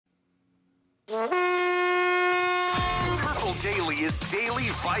Purple Daily is daily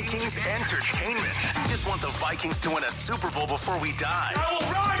Vikings entertainment. You just want the Vikings to win a Super Bowl before we die. I will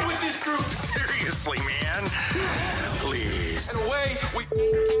ride with this group. Seriously, man. Please. And away we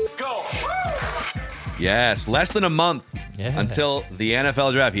go. Yes, less than a month until the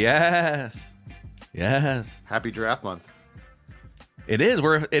NFL draft. Yes. Happy draft month. It is.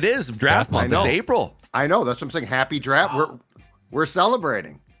 It is draft month. It's April. I know. That's what I'm saying. Happy draft. We're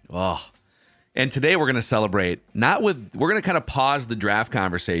celebrating. Oh. And today we're going to celebrate, we're going to kind of pause the draft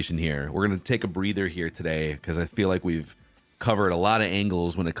conversation here. We're going to take a breather here today because I feel like we've covered a lot of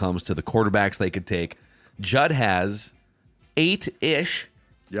angles when it comes to the quarterbacks they could take. Judd has 8-ish.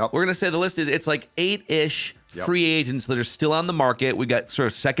 Yep. We're going to say the list is, it's like 8-ish free agents that are still on the market. We got sort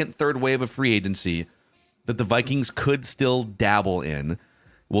of second, third wave of free agency that the Vikings could still dabble in.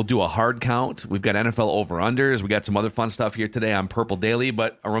 We'll do a hard count. We've got NFL over-unders. We got some other fun stuff here today on Purple Daily.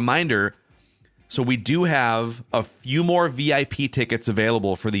 But a reminder, so we do have a few more VIP tickets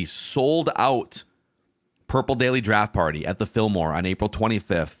available for the sold-out Purple Daily Draft Party at the Fillmore on April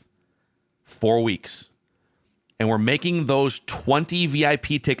 25th. 4 weeks. And we're making those 20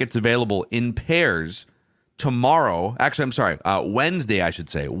 VIP tickets available in pairs tomorrow. Actually, I'm sorry. Wednesday, I should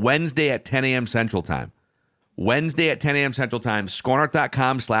say. Wednesday at 10 a.m. Central Time. Wednesday at 10 a.m. Central Time.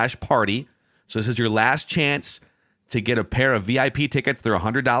 Scorenorth.com/party. So this is your last chance to get a pair of VIP tickets. They're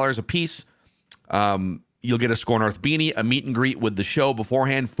 $100 a piece. You'll get a Score North beanie, a meet and greet with the show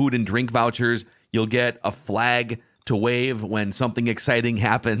beforehand, food and drink vouchers. You'll get a flag to wave when something exciting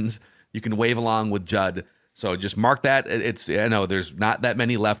happens. You can wave along with Judd. So just mark that. I know there's not that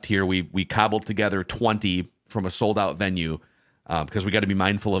many left here. We cobbled together 20 from a sold out venue because we got to be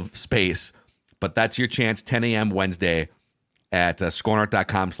mindful of space. But that's your chance, 10 a.m. Wednesday at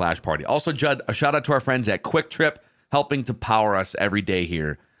scorenorth.com/party. Also, Judd, a shout out to our friends at Quick Trip, helping to power us every day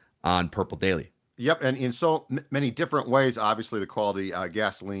here on Purple Daily. Yep, and in so many different ways. Obviously, the quality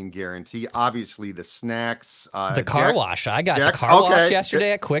gasoline guarantee. Obviously, the snacks. The car wash. I got the car wash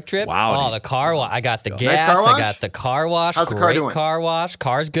yesterday at Quick Trip. Wow. Oh, the car wash. I got the gas. Nice car wash? I got the car wash. How's the car doing? Car wash.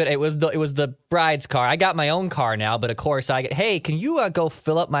 Car's good. It was the bride's car. I got my own car now, but of course, hey, can you go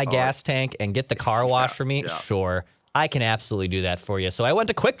fill up my gas tank and get the car wash for me? Yeah. Sure. I can absolutely do that for you. So I went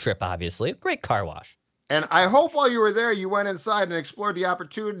to Quick Trip, obviously. Great car wash. And I hope while you were there, you went inside and explored the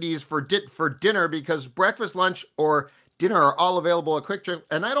opportunities for dinner, because breakfast, lunch, or dinner are all available at Quick Trip.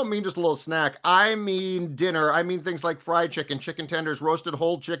 And I don't mean just a little snack. I mean dinner. I mean things like fried chicken, chicken tenders, roasted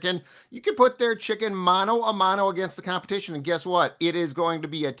whole chicken. You can put their chicken mano a mano against the competition. And guess what? It is going to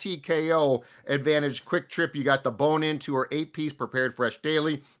be a TKO advantage. Quick Trip, you got the bone-in 2 or 8-piece prepared fresh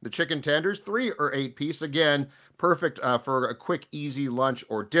daily. The chicken tenders, 3 or 8-piece. Again, perfect for a quick, easy lunch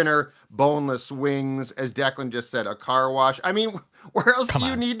or dinner. Boneless wings, as Declan just said, a car wash. I mean, where else do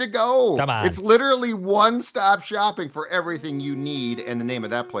you need to go? Come on. It's literally one-stop shopping for everything you need, and the name of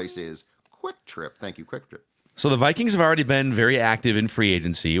that place is Quick Trip. Thank you, Quick Trip. So the Vikings have already been very active in free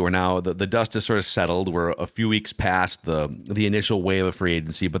agency. We're now, the dust has sort of settled. We're a few weeks past the initial wave of free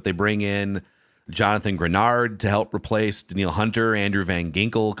agency, but they bring in Jonathan Grenard to help replace Daniil Hunter. Andrew Van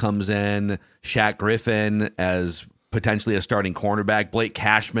Ginkel comes in. Shaq Griffin as potentially a starting cornerback. Blake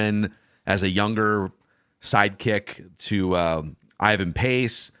Cashman as a younger sidekick to Ivan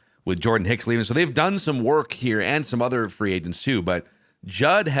Pace with Jordan Hicks leaving. So they've done some work here and some other free agents too. But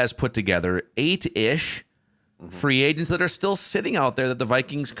Judd has put together 8-ish free agents that are still sitting out there that the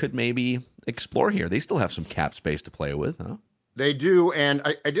Vikings could maybe explore here. They still have some cap space to play with, huh? They do, and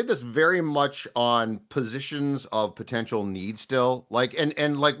I did this very much on positions of potential need still. Like,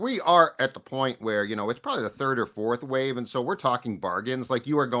 and like we are at the point where, it's probably the third or fourth wave, and so we're talking bargains. Like,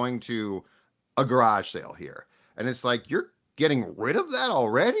 you are going to a garage sale here, and it's like, you're getting rid of that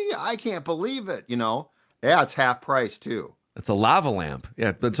already? I can't believe it, Yeah, it's half price too. It's a lava lamp.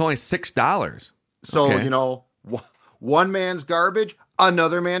 Yeah, but it's only $6. So, Okay. One man's garbage,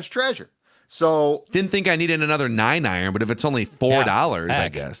 another man's treasure. So didn't think I needed another 9-iron, but if it's only $4, I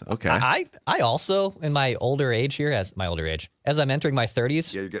guess. Okay. I also, in my older age here, as I'm entering my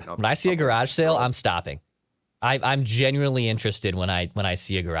 30s, you're getting when I see a garage sale, I'm stopping. I'm genuinely interested when I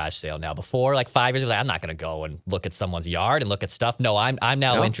see a garage sale now. Before, like 5 years ago, I'm not going to go and look at someone's yard and look at stuff. No, I'm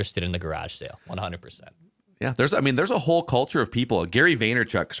now interested in the garage sale, 100%. Yeah, there's a whole culture of people. Gary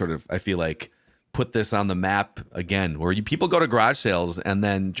Vaynerchuk sort of, I feel like, put this on the map again, where people go to garage sales and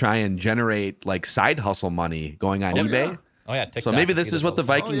then try and generate like side hustle money going on eBay. Yeah. Oh yeah, TikTok. So maybe this is what the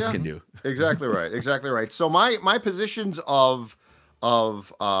Vikings can do. Exactly right. Exactly right. So my positions of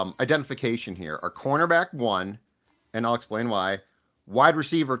identification here are cornerback 1, and I'll explain why. Wide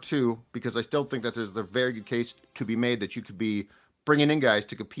receiver 2, because I still think that there's a very good case to be made that you could be bringing in guys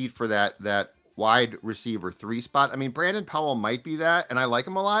to compete for that wide receiver 3 spot. I mean, Brandon Powell might be that, and I like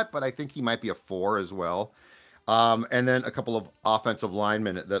him a lot, but I think he might be a 4 as well. And then a couple of offensive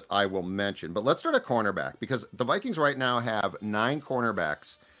linemen that I will mention. But let's start at cornerback, because the Vikings right now have 9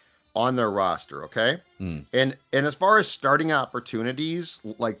 cornerbacks on their roster, okay? And as far as starting opportunities,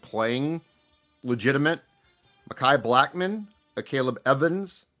 like playing legitimate, Mekhi Blackman, Caleb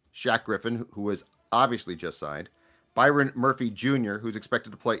Evans, Shaq Griffin, who is obviously just signed, Byron Murphy Jr., who's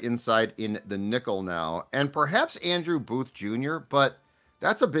expected to play inside in the nickel now, and perhaps Andrew Booth Jr., but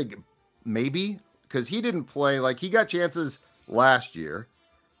that's a big maybe, because he didn't play. Like, he got chances last year.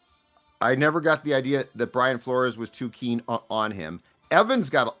 I never got the idea that Brian Flores was too keen on him. Evans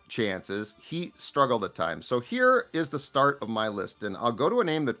got chances. He struggled at times. So here is the start of my list, and I'll go to a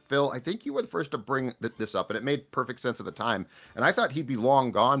name that, Phil, I think you were the first to bring this up, and it made perfect sense at the time, and I thought he'd be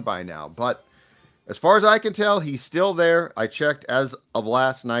long gone by now, but as far as I can tell, he's still there. I checked as of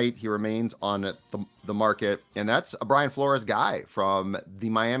last night. He remains on the market, and that's a Brian Flores guy from the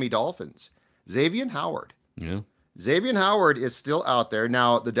Miami Dolphins, Xavien Howard. Yeah. Xavien Howard is still out there.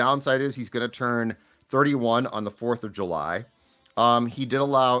 Now, the downside is he's going to turn 31 on the 4th of July. He did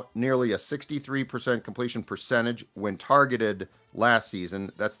allow nearly a 63% completion percentage when targeted last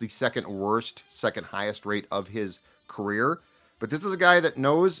season. That's the second highest rate of his career. But this is a guy that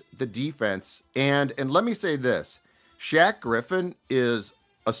knows the defense. And let me say this. Shaq Griffin is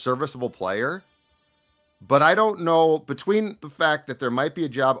a serviceable player. But I don't know, between the fact that there might be a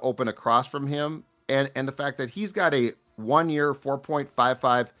job open across from him and the fact that he's got a 1-year,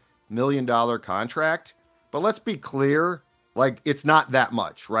 $4.55 million contract. But let's be clear. Like, it's not that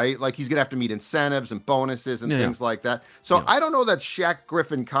much, right? Like, he's going to have to meet incentives and bonuses and things like that. So I don't know that Shaq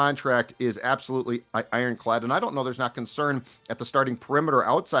Griffin contract is absolutely ironclad. And I don't know there's not concern at the starting perimeter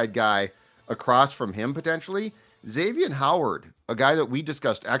outside guy across from him potentially. Xavien Howard, a guy that we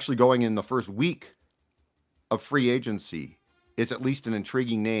discussed actually going in the first week of free agency, is at least an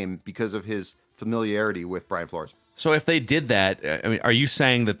intriguing name because of his familiarity with Brian Flores. So if they did that, I mean, are you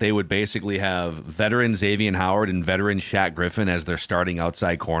saying that they would basically have veteran Xavien Howard and veteran Shaq Griffin as their starting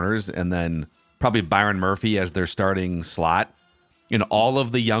outside corners, and then probably Byron Murphy as their starting slot? And all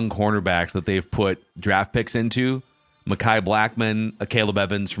of the young cornerbacks that they've put draft picks into, Mekhi Blackman, Caleb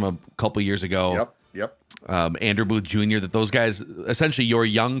Evans from a couple years ago, Andrew Booth Jr., that those guys, essentially your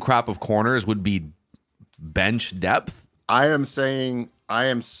young crop of corners would be bench depth? I am saying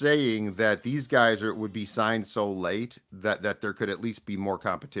that these guys would be signed so late that there could at least be more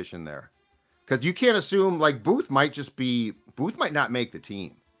competition there. Because you can't assume, like, Booth might not make the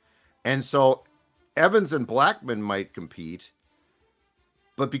team. And so Evans and Blackman might compete.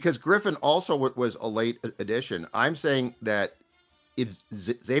 But because Griffin also was a late addition, I'm saying that if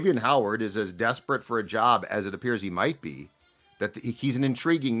Xavien Howard is as desperate for a job as it appears he might be, that he's an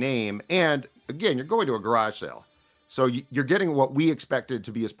intriguing name. And again, you're going to a garage sale. So you're getting what we expected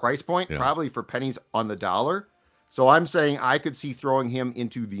to be his price point, probably for pennies on the dollar. So I'm saying I could see throwing him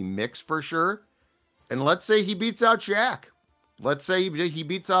into the mix for sure. And let's say he beats out Shaq. Let's say he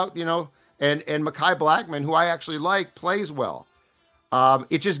beats out, and Mekhi Blackman, who I actually like, plays well.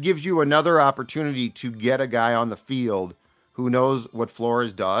 It just gives you another opportunity to get a guy on the field who knows what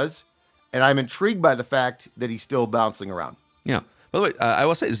Flores does. And I'm intrigued by the fact that he's still bouncing around. Yeah. By the way, I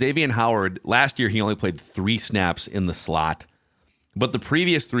will say Xavien Howard, last year he only played 3 snaps in the slot. But the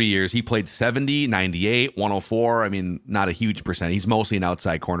previous 3 years, he played 70, 98, 104. I mean, not a huge percent. He's mostly an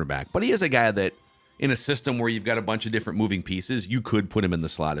outside cornerback. But he is a guy that, in a system where you've got a bunch of different moving pieces, you could put him in the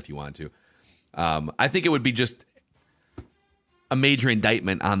slot if you want to. I think it would be just a major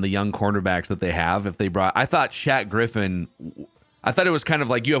indictment on the young cornerbacks that they have if they brought... I thought Shaq Griffin... I thought it was kind of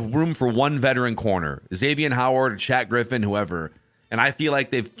like you have room for one veteran corner. Xavien Howard, Shaq Griffin, whoever... And I feel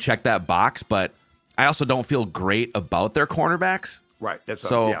like they've checked that box, but I also don't feel great about their cornerbacks. Right.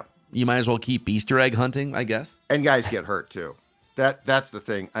 You might as well keep Easter egg hunting, I guess. And guys get hurt too. That's the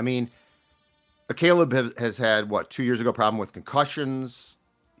thing. I mean, Caleb has had 2 years ago problem with concussions.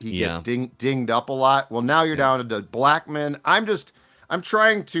 He gets dinged up a lot. Well, now you're down to Blackman. I'm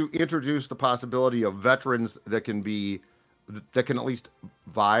trying to introduce the possibility of veterans that can at least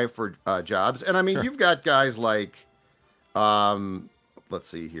vie for jobs. And I mean, you've got guys like. Let's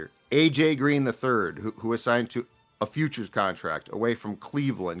see here. AJ Green III, who was signed to a futures contract away from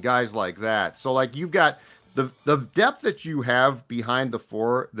Cleveland, guys like that. So like you've got the depth that you have behind the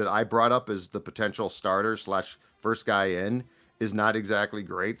 4 that I brought up as the potential starter / first guy in is not exactly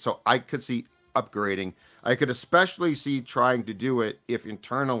great. So I could see upgrading. I could especially see trying to do it if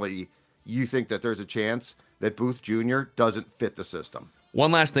internally you think that there's a chance that Booth Jr. doesn't fit the system.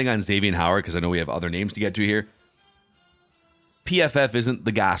 One last thing on Xavien Howard, because I know we have other names to get to here. PFF isn't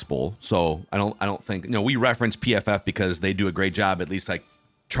the gospel, so I don't think we reference PFF because they do a great job, at least like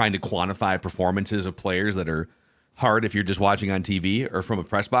trying to quantify performances of players that are hard if you're just watching on TV or from a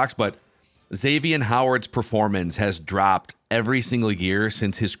press box. But Xavien Howard's performance has dropped every single year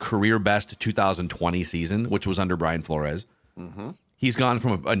since his career best 2020 season, which was under Brian Flores. Mm-hmm. He's gone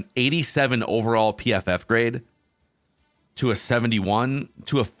from an 87 overall PFF grade to a 71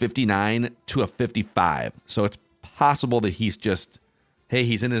 to a 59 to a 55. So it's possible that he's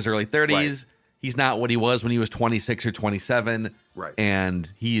in his early 30s. Right. He's not what he was when he was 26 or 27. Right.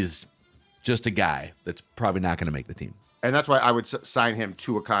 And he's just a guy that's probably not going to make the team. And that's why I would sign him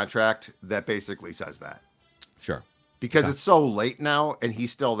to a contract that basically says that. Sure. Because it's so late now and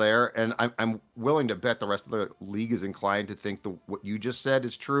he's still there. And I'm willing to bet the rest of the league is inclined to think what you just said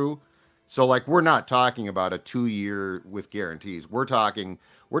is true. So like, we're not talking about a 2-year with guarantees. We're talking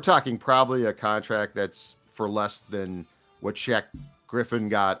probably a contract that's for less than what Shaq Griffin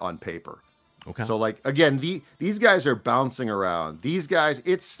got on paper. Okay. So like, again, these guys are bouncing around. These guys,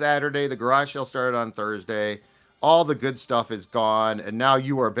 it's Saturday. The garage sale started on Thursday. All the good stuff is gone. And now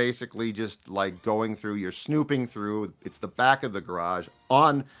you are basically just like you're snooping through. It's the back of the garage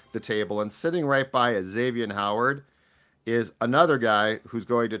on the table, and sitting right by a Xavien Howard is another guy who's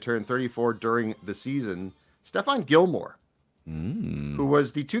going to turn 34 during the season, Stephon Gilmore, who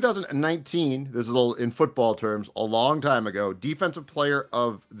was the 2019, this is a little in football terms, a long time ago, Defensive Player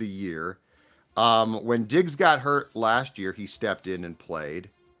of the Year. When Diggs got hurt last year, he stepped in and played.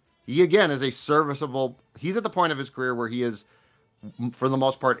 He, again, is he's at the point of his career where he is, for the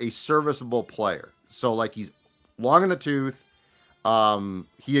most part, a serviceable player. So, like, he's long in the tooth.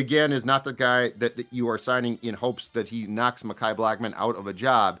 He, again, is not the guy that you are signing in hopes that he knocks Mekhi Blackmon out of a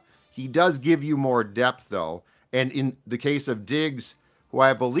job. He does give you more depth, though. And in the case of Diggs, who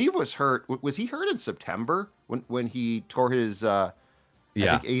I believe was hurt, was he hurt in September when he tore his I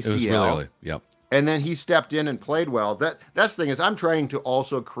think ACL? It was really early. Yep. And then he stepped in and played well. That's the thing is I'm trying to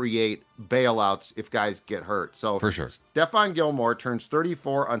also create bailouts if guys get hurt. So for sure, Stephon Gilmore turns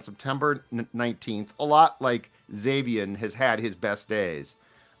 34 on September 19th. A lot like Xavien has had his best days.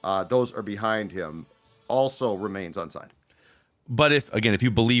 Those are behind him. Also remains unsigned. But if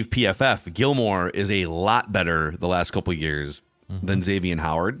you believe PFF, Gilmore is a lot better the last couple of years than Xavien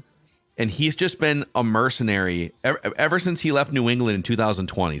Howard. And he's just been a mercenary ever since he left New England in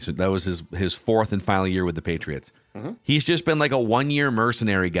 2020. So that was his fourth and final year with the Patriots. Mm-hmm. He's just been like a 1-year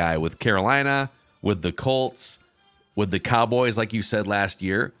mercenary guy with Carolina, with the Colts, with the Cowboys, like you said last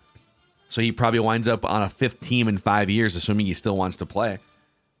year. So he probably winds up on a 5th team in 5 years, assuming he still wants to play.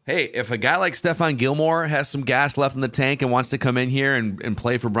 Hey, if a guy like Stephon Gilmore has some gas left in the tank and wants to come in here and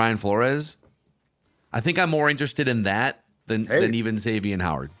play for Brian Flores, I think I'm more interested in that than even Xavien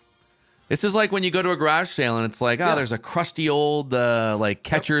Howard. This is like when you go to a garage sale and it's like, there's a crusty old like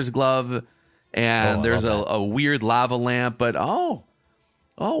catcher's glove and there's a weird lava lamp, but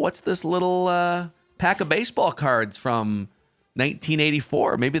what's this little pack of baseball cards from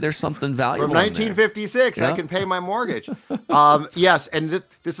 1984? Maybe there's something valuable from 1956. I can pay my mortgage. Yes, and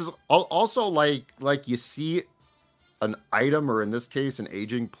this is also like you see an item, or in this case, an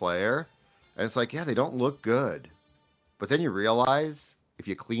aging player, and it's like, they don't look good, but then you realize if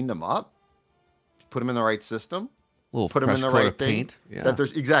you cleaned them up, put them in the right system, put them in the right thing,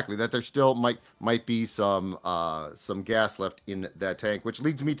 that there still might be some gas left in that tank, which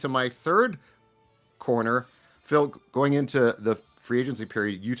leads me to my third corner. Phil, going into the free agency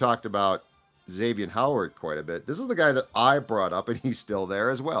period, you talked about Xavien Howard quite a bit. This is the guy that I brought up, and he's still there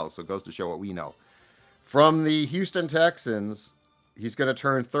as well. So it goes to show what we know. From the Houston Texans, he's going to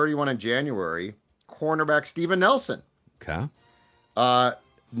turn 31 in January. Cornerback Steven Nelson. Okay.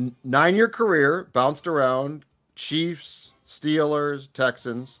 9-year career, bounced around, Chiefs, Steelers,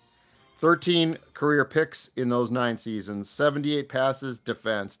 Texans, 13 career picks in those 9 seasons, 78 passes,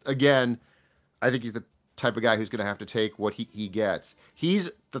 defense. Again, I think he's the type of guy who's going to have to take what he gets.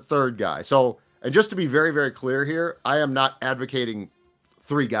 He's the third guy. So, and just to be very, very clear here, I am not advocating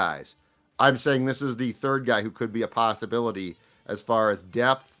 3 guys. I'm saying this is the third guy who could be a possibility as far as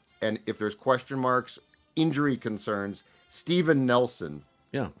depth, and if there's question marks, injury concerns, Steven Nelson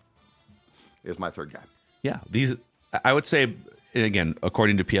is my third guy. Yeah, these, I would say, again,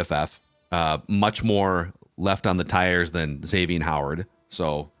 according to PFF, much more left on the tires than Xavien Howard.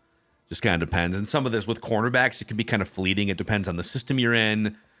 So just kind of depends. And some of this with cornerbacks, it can be kind of fleeting. It depends on the system you're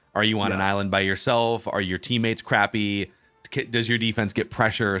in. Are you on an island by yourself? Are your teammates crappy? Does your defense get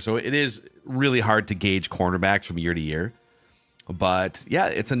pressure? So it is really hard to gauge cornerbacks from year to year. But yeah,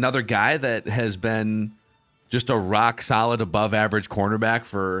 it's another guy that has been just a rock solid above average cornerback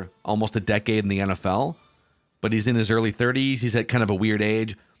for almost a decade in the NFL. but he's in his early 30s. He's at kind of a weird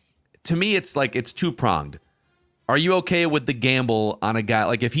age. To me, it's like it's two-pronged. Are you okay with the gamble on a guy?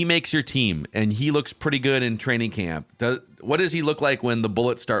 Like if he makes your team and he looks pretty good in training camp, what does he look like when the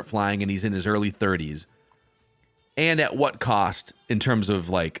bullets start flying and he's in his early 30s? And at what cost in terms of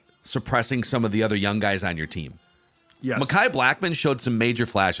like suppressing some of the other young guys on your team? Yes. Mekhi Blackmon showed some major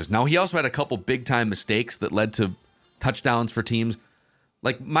flashes. Now, he also had a couple big-time mistakes that led to touchdowns for teams.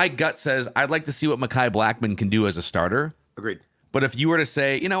 Like, my gut says I'd like to see what Mekhi Blackmon can do as a starter. Agreed. But if you were to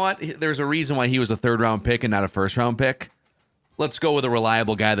say, you know what, there's a reason why he was a third-round pick and not a first-round pick, let's go with a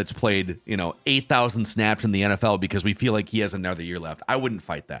reliable guy that's played, 8,000 snaps in the NFL because we feel like he has another year left. I wouldn't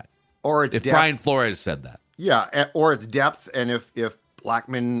fight that. Or it's if depth. Brian Flores said that. Yeah, or it's depth, and if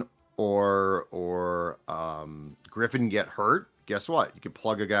Blackmon or Griffin get hurt, guess what? You could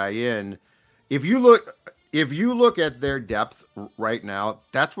plug a guy in. If you look at their depth right now,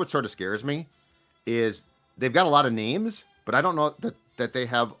 that's what sort of scares me. Is they've got a lot of names, but I don't know that they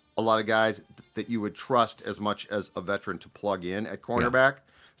have a lot of guys that you would trust as much as a veteran to plug in at cornerback. Yeah.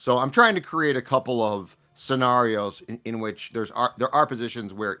 So I'm trying to create a couple of scenarios in which there are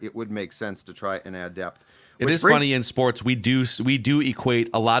positions where it would make sense to try and add depth. It is funny in sports. We do equate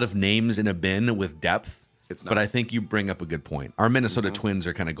a lot of names in a bin with depth. It's not. But I think you bring up a good point. Our Minnesota Twins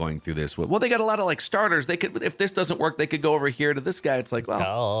are kind of going through this. Well, they got a lot of like starters. They could, if this doesn't work, they could go over here to this guy. It's like,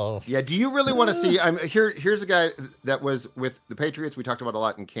 well, yeah. Do you really want to see? Here's a guy that was with the Patriots. We talked about a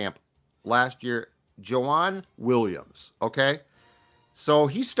lot in camp last year. Joanne Williams. Okay, so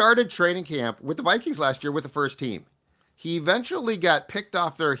he started training camp with the Vikings last year with the first team. He eventually got picked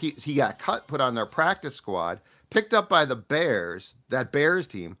off their. He got cut, put on their practice squad, picked up by the Bears. That Bears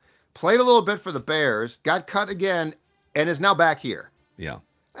team. Played a little bit for the Bears, got cut again, and is now back here. Yeah.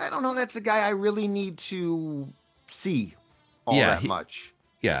 I don't know. That's a guy I really need to see that much.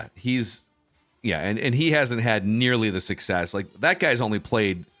 Yeah. And he hasn't had nearly the success. Like, that guy's only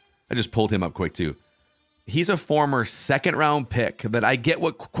played, I just pulled him up quick, too. He's a former second-round pick that I get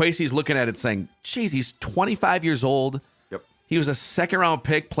what Kwesi's looking at it saying, geez, he's 25 years old. Yep. He was a second-round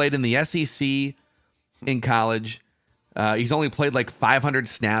pick, played in the SEC in college. He's only played like 500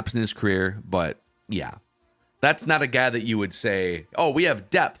 snaps in his career, but yeah, that's not a guy that you would say, oh, we have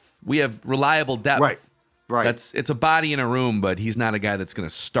depth. We have reliable depth. Right. It's a body in a room, but he's not a guy that's going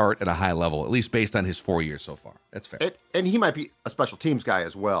to start at a high level, at least based on his 4 years so far. That's fair. And he might be a special teams guy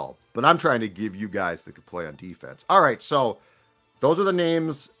as well, but I'm trying to give you guys that could play on defense. All right, so those are the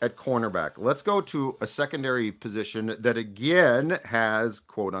names at cornerback. Let's go to a secondary position that, again, has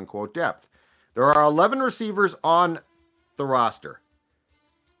quote-unquote depth. There are 11 receivers on the roster.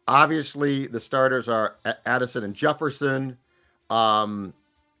 Obviously, the starters are Addison and Jefferson, and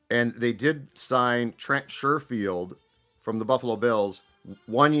they did sign Trent Sherfield from the Buffalo Bills,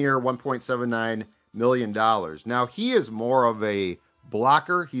 1 year, $1.79 million. Now, he is more of a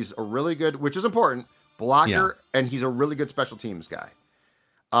blocker. He's a really good, which is important, blocker, and he's a really good special teams guy.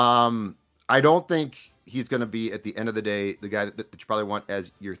 I don't think he's going to be, at the end of the day, the guy that you probably want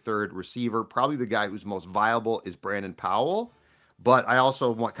as your third receiver. Probably the guy who's most viable is Brandon Powell, but I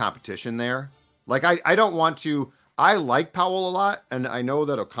also want competition there. Like, I don't want to. I like Powell a lot, and I know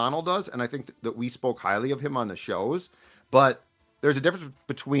that O'Connell does, and I think that we spoke highly of him on the shows, but there's a difference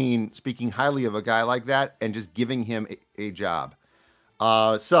between speaking highly of a guy like that and just giving him a job.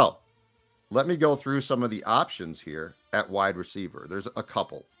 So let me go through some of the options here at wide receiver. There's a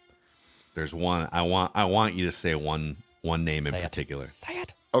couple. There's one. I want you to say one name in particular. Say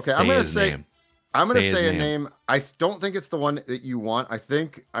it. Okay, I'm going to say a name. I don't think it's the one that you want. I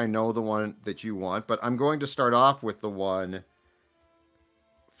think I know the one that you want, but I'm going to start off with the one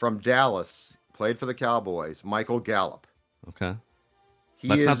from Dallas, played for the Cowboys, Michael Gallup. Okay.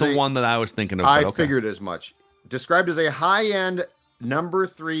 That's not the one that I was thinking of. I figured as much. Described as a high-end number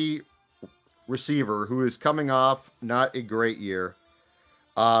 3 receiver who is coming off not a great year.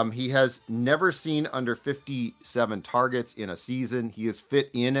 He has never seen under 57 targets in a season. He has fit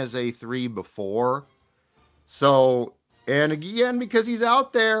in as a 3 before. So, and again, because he's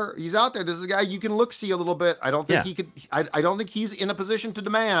out there. This is a guy you can see a little bit. I don't think he could. I don't think he's in a position to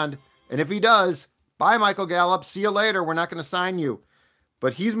demand. And if he does, bye, Michael Gallup. See you later. We're not going to sign you.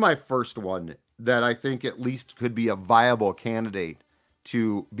 But he's my first one that I think at least could be a viable candidate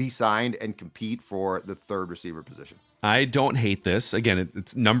to be signed and compete for the third receiver position. I don't hate this. Again,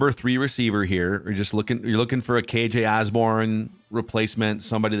 it's number 3 receiver here. You're looking for a KJ Osborne replacement,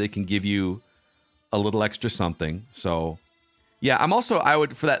 somebody that can give you a little extra something. So, yeah, I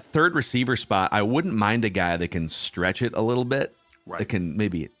would, for that third receiver spot, I wouldn't mind a guy that can stretch it a little bit. Right. That can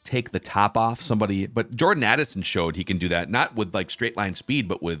maybe take the top off somebody. But Jordan Addison showed he can do that, not with like straight line speed,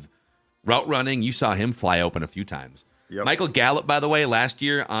 but with Route running, you saw him fly open a few times. Yep. Michael Gallup, by the way, last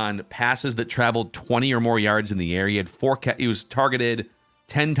year on passes that traveled 20 or more yards in the air, he had he was targeted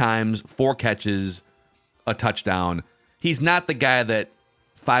 10 times, 4 catches, a touchdown. He's not the guy that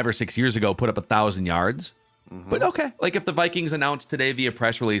 5 or 6 years ago put up 1,000 yards. But okay, like if the Vikings announced today via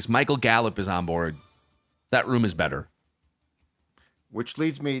press release, Michael Gallup is on board, that room is better. Which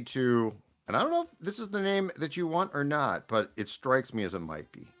leads me to, and I don't know if this is the name that you want or not, but it strikes me as it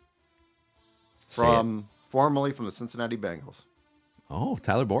might be. Formerly from the Cincinnati Bengals. Oh,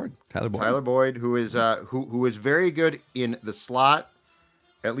 Tyler Boyd. Tyler Boyd, who is who is very good in the slot.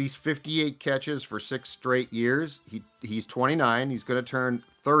 At least 58 catches for 6 straight years. He's 29. He's going to turn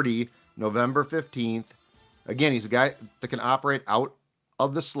 30 November 15th. Again, he's a guy that can operate out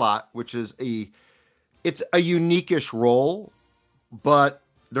of the slot, which is it's a unique-ish role, but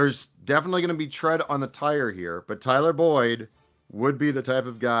there's definitely going to be tread on the tire here. But Tyler Boyd would be the type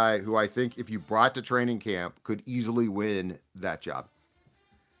of guy who I think if you brought to training camp could easily win that job.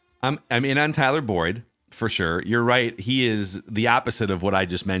 I'm in on Tyler Boyd for sure. You're right. He is the opposite of what I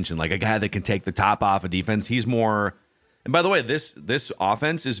just mentioned, like a guy that can take the top off a defense. He's more, and by the way, this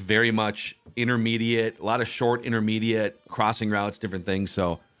offense is very much intermediate, a lot of short intermediate crossing routes, different things.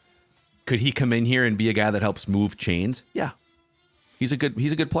 So could he come in here and be a guy that helps move chains? Yeah. He's a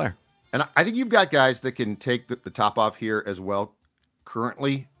good player. And I think you've got guys that can take the top off here as well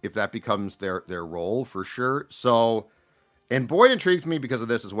currently, if that becomes their role for sure. So, and Boyd intrigues me because of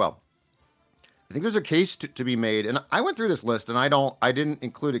this as well. I think there's a case to be made, and I went through this list and I didn't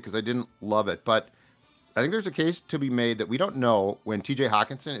include it because I didn't love it, but I think there's a case to be made that we don't know when TJ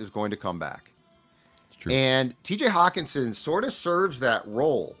Hawkinson is going to come back. It's true. And TJ Hawkinson sort of serves that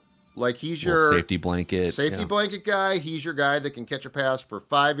role. Like he's your safety blanket blanket guy. He's your guy that can catch a pass for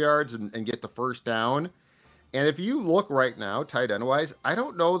 5 yards and get the first down. And if you look right now, tight end wise, I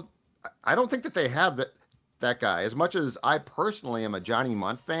don't think that they have that guy. As much as I personally am a Johnny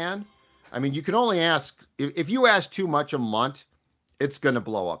Munt fan, I mean, you can only ask if you ask too much of Munt, it's going to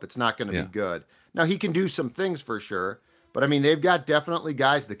blow up. It's not going to be good. Now he can do some things for sure, but I mean, they've got definitely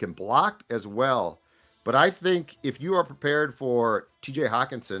guys that can block as well. But I think if you are prepared for TJ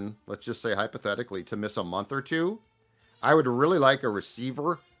Hawkinson, let's just say hypothetically, to miss a month or two, I would really like a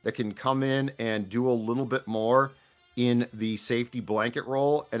receiver that can come in and do a little bit more in the safety blanket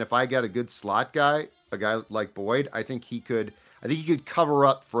role. And if I got a good slot guy, a guy like Boyd, I think he could cover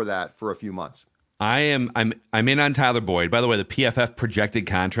up for that for a few months. I'm in on Tyler Boyd. By the way, the PFF projected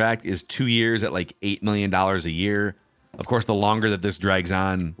contract is 2 years at like $8 million a year. Of course, the longer that this drags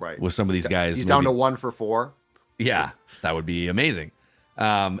on with some of these guys, he's down to 1 for 4. Yeah, that would be amazing.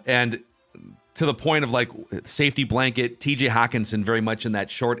 And to the point of like safety blanket, TJ Hawkinson very much in that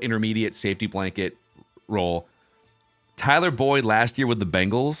short intermediate safety blanket role. Tyler Boyd last year with the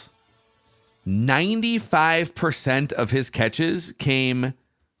Bengals, 95% of his catches came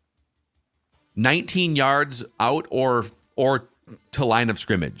 19 yards out or to line of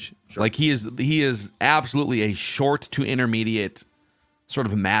scrimmage. Sure. Like he is absolutely a short to intermediate sort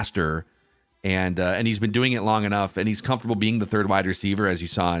of master, and he's been doing it long enough, and he's comfortable being the third wide receiver as you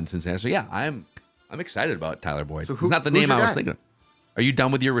saw in Cincinnati. So yeah, I'm excited about Tyler Boyd. So it's not the name I was thinking of. Are you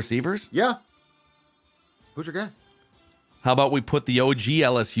done with your receivers? Yeah. Who's your guy? How about we put the OG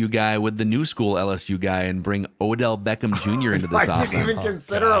LSU guy with the new school LSU guy and bring Odell Beckham Jr. into this offense? I didn't even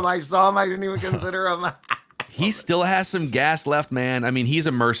consider him. I saw him. I didn't even consider him. He still has some gas left, man. I mean, he's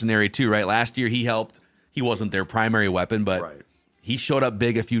a mercenary too, right? Last year he helped. He wasn't their primary weapon, but he showed up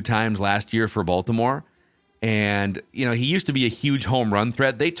big a few times last year for Baltimore. And, you know, he used to be a huge home run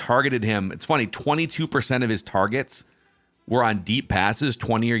threat. They targeted him. It's funny, 22% of his targets were on deep passes,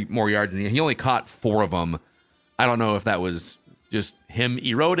 20 or more yards in the air. He only caught 4 of them. I don't know if that was just him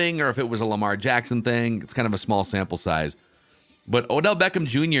eroding or if it was a Lamar Jackson thing. It's kind of a small sample size. But Odell Beckham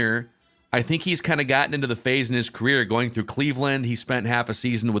Jr., I think he's kind of gotten into the phase in his career going through Cleveland. He spent half a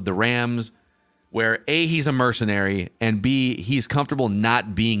season with the Rams where A, he's a mercenary, and B, he's comfortable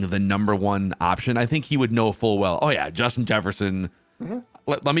not being the number one option. I think he would know full well, oh yeah, Justin Jefferson,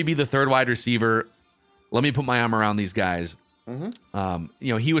 let me be the third wide receiver. Let me put my arm around these guys. You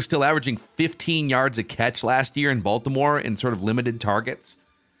know, he was still averaging 15 yards a catch last year in Baltimore in sort of limited targets.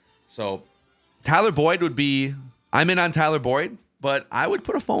 So Tyler Boyd would be, I'm in on Tyler Boyd, but I would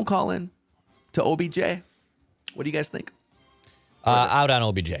put a phone call in to OBJ. What do you guys think? Out on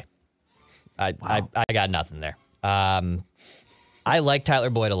OBJ. I got nothing there. I like Tyler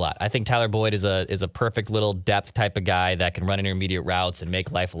Boyd a lot. I think Tyler Boyd is a perfect little depth type of guy that can run intermediate routes and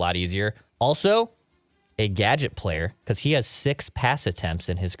make life a lot easier. Also, a gadget player because he has 6 pass attempts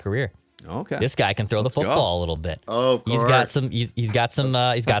in his career. Okay. This guy can throw the football a little bit. Oh, of course. He's got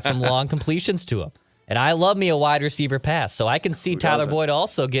some long completions to him. And I love me a wide receiver pass, so I can see Tyler Boyd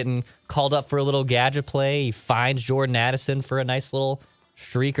also getting called up for a little gadget play. He finds Jordan Addison for a nice little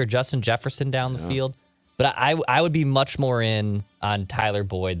streak, or Justin Jefferson down the field. But I would be much more in on Tyler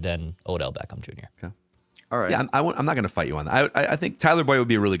Boyd than Odell Beckham Jr. Okay. All right. Yeah, I'm not going to fight you on that. I think Tyler Boyd would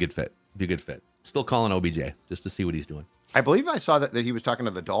be a really good fit. Be a good fit. Still calling OBJ just to see what he's doing. I believe I saw that he was talking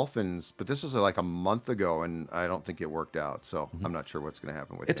to the Dolphins, but this was like a month ago, and I don't think it worked out. So I'm not sure what's going to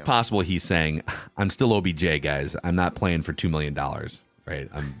happen with him. It's possible he's saying, "I'm still OBJ, guys. I'm not playing for $2 million." Right?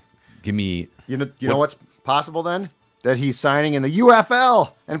 Give me. You know what's possible then? That he's signing in the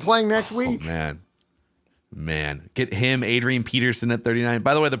UFL and playing next week. Man, get him, Adrian Peterson at 39.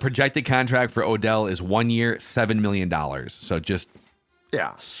 By the way, the projected contract for Odell is 1 year, $7 million. So just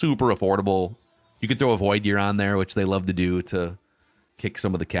super affordable. You could throw a void year on there, which they love to do to kick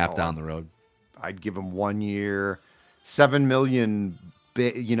some of the cap down the road. I'd give him 1 year, $7 million,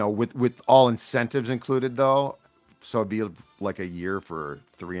 with all incentives included though. So it'd be like a year for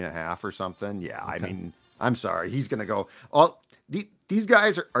 3.5 or something. Yeah, okay. I mean, I'm sorry, he's gonna go. These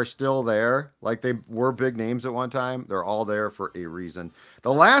guys are still there. Like, they were big names at one time. They're all there for a reason.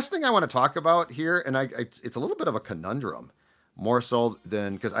 The last thing I want to talk about here, and it's a little bit of a conundrum, more so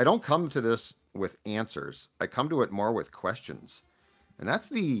than, because I don't come to this with answers. I come to it more with questions. And that's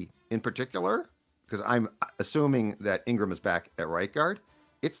in particular, because I'm assuming that Ingram is back at right guard,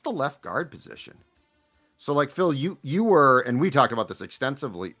 it's the left guard position. So like, Phil, you were, and we talked about this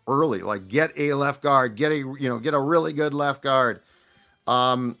extensively early, like, get a left guard, get a really good left guard.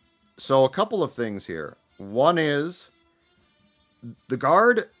 So a couple of things here. One is the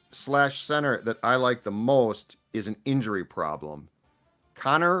guard/center that I like the most is an injury problem.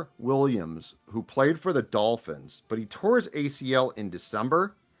 Connor Williams, who played for the Dolphins, but he tore his ACL in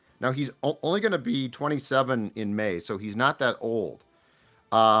December. Now he's only going to be 27 in May, so he's not that old.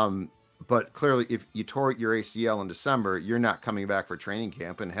 But clearly, if you tore your ACL in December, you're not coming back for training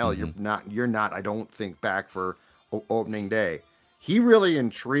camp, and hell, you're not. I don't think back for opening day. He really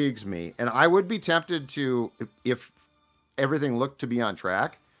intrigues me, and I would be tempted to, if everything looked to be on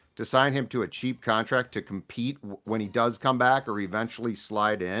track, to sign him to a cheap contract to compete when he does come back or eventually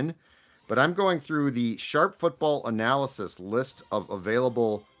slide in. But I'm going through the Sharp Football Analysis list of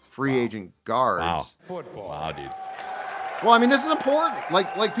available free agent guards. Wow, dude. Well, I mean, this is important.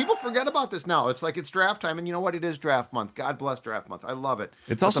 Like people forget about this now. It's like it's draft time, and you know what? It is draft month. God bless draft month. I love it.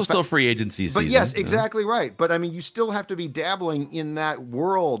 It's also still free agency season. But yes, exactly right. But I mean, you still have to be dabbling in that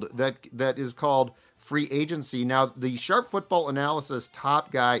world that is called free agency. Now, the Sharp Football Analysis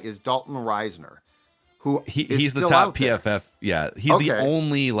top guy is Dalton Reisner, who he's the top PFF. Yeah, he's the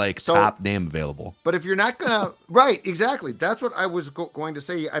only top name available. But if you're not gonna, right? Exactly. That's what I was going to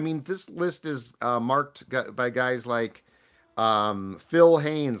say. I mean, this list is marked by guys like Phil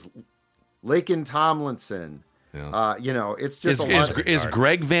Haynes, Laken Tomlinson. Yeah. It's just is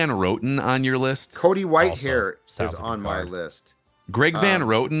Greg Van Roten on your list? Cody Whitehair is on my list. Greg Van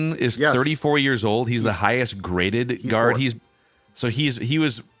Roten is 34 years old. He's the highest graded guard.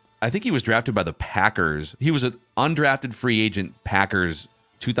 I think he was drafted by the Packers. He was an undrafted free agent, Packers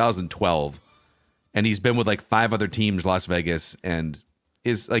 2012, and he's been with like 5 other teams, Las Vegas, and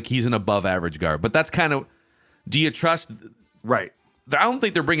is like, he's an above average guard. But that's kind of, do you trust? Right. I don't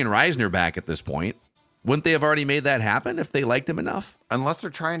think they're bringing Reisner back at this point. Wouldn't they have already made that happen if they liked him enough? Unless they're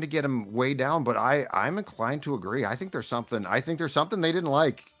trying to get him way down, but I'm inclined to agree. I think there's something they didn't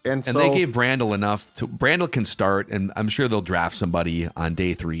like. And so they gave Brandel enough to, Brandel can start, and I'm sure they'll draft somebody on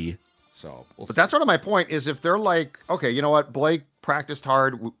day 3. So but that's sort of my point, is if they're like, okay, you know what, Blake practiced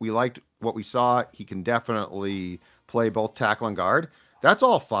hard, we liked what we saw, he can definitely play both tackle and guard. That's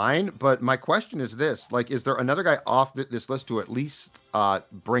all fine, but my question is this, like, is there another guy off this list to at least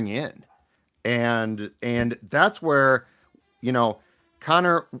bring in? And that's where,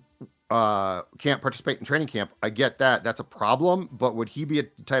 Connor can't participate in training camp. I get that. That's a problem. But would he be a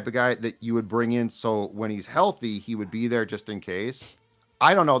type of guy that you would bring in so when he's healthy, he would be there just in case?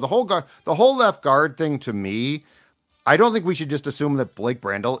 I don't know. The whole left guard thing, to me, I don't think we should just assume that Blake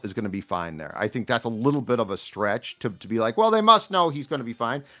Brandel is going to be fine there. I think that's a little bit of a stretch to be like, well, they must know he's going to be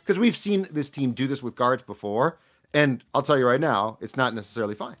fine, because we've seen this team do this with guards before. And I'll tell you right now, it's not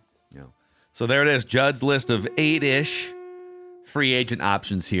necessarily fine. Yeah. So there it is, Judd's list of 8-ish free agent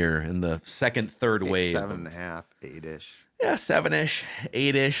options here in the second, third wave. 7.5, 8-ish. Yeah, 7-ish,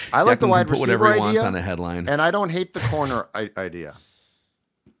 8-ish. I like the wide receiver put whatever he idea, wants on a headline. And I don't hate the corner idea.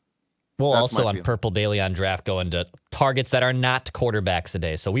 We'll That's also my on feeling. Purple Daily on Draft go into targets that are not quarterbacks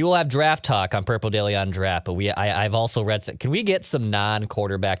today. So we will have draft talk on Purple Daily on Draft, but I've also read, can we get some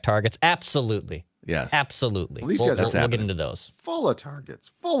non-quarterback targets? Absolutely. Yes. Absolutely. Well, these We'll guys are get into those. full of targets.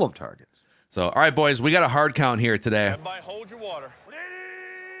 Full of targets. So, all right, boys, we got a hard count here today. Everybody hold your water.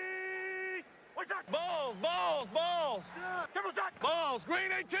 What's that? Balls, balls, balls. Triple shot. Balls.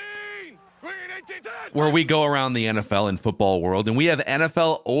 Green 18. Green 18. Where we go around the NFL and football world, and we have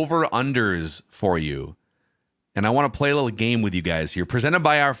NFL over-unders for you. And I want to play a little game with you guys here, presented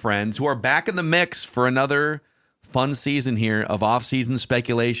by our friends who are back in the mix for another fun season here of off-season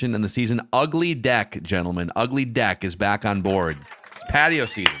speculation and the season Ugly Deck, gentlemen. Ugly Deck is back on board. It's patio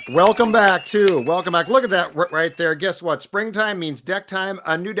season. Welcome back, too. Welcome back. Look at that right there. Guess what? Springtime means deck time.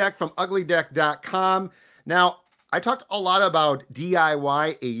 A new deck from uglydeck.com. Now, I talked a lot about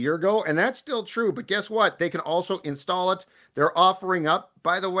DIY a year ago, and that's still true. But guess what? They can also install it. They're offering up,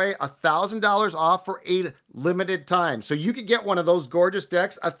 by the way, $1,000 off for a limited time. So you could get one of those gorgeous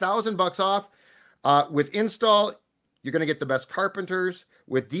decks, $1,000 off. With install, you're going to get the best carpenters.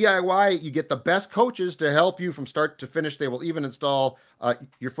 With DIY, you get the best coaches to help you from start to finish. They will even install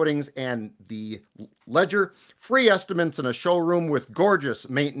your footings and the ledger. Free estimates in a showroom with gorgeous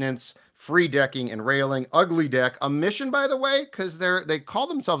maintenance, free decking and railing. Ugly Deck, a mission, by the way, because they call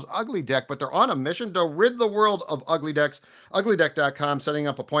themselves Ugly Deck, but they're on a mission to rid the world of ugly decks. Uglydeck.com, setting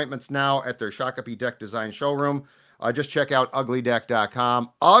up appointments now at their Shakopee Deck Design showroom. Just check out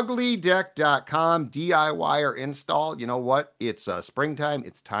uglydeck.com. Uglydeck.com, DIY or install. You know what? It's springtime.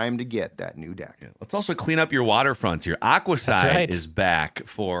 It's time to get that new deck. Yeah. Let's also clean up your waterfronts here. Aquaside right. is back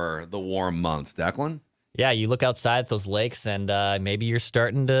for the warm months. Declan? Yeah, you look outside at those lakes and maybe you're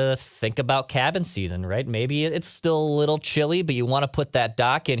starting to think about cabin season, right? Maybe it's still a little chilly, but you want to put that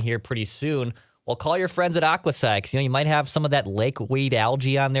dock in here pretty soon. Well, call your friends at Aquaside because, you might have some of that lake weed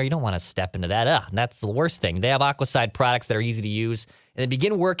algae on there. You don't want to step into that. That's the worst thing. They have Aquaside products that are easy to use, and they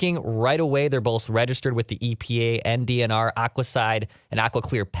begin working right away. They're both registered with the EPA and DNR. Aquaside and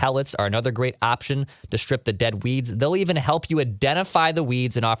AquaClear pellets are another great option to strip the dead weeds. They'll even help you identify the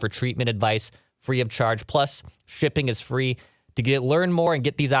weeds and offer treatment advice free of charge. Plus, shipping is free. To learn more and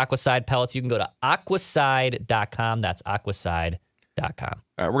get these Aquaside pellets, you can go to aquaside.com. That's aquaside.com.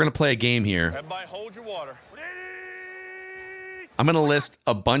 All right, we're going to play a game here. Everybody hold your water. I'm going to list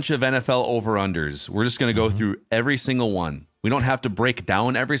a bunch of NFL over-unders. We're just going to go through every single one. We don't have to break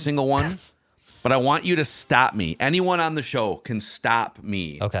down every single one, but I want you to stop me. Anyone on the show can stop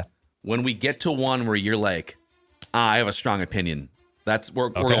me. Okay. When we get to one where you're like, I have a strong opinion. We're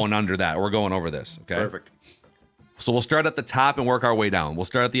going under that. We're going over this. Okay. Perfect. So we'll start at the top and work our way down. We'll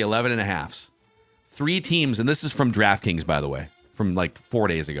start at the 11.5s. 3 teams, and this is from DraftKings, by the way, from like 4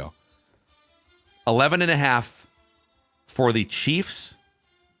 days ago. 11.5 for the Chiefs,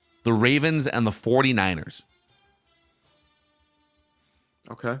 the Ravens, and the 49ers.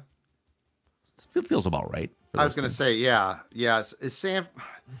 Okay. It feels about right. I was going to say, yeah. Is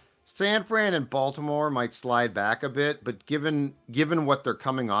San Fran and Baltimore might slide back a bit, but given what they're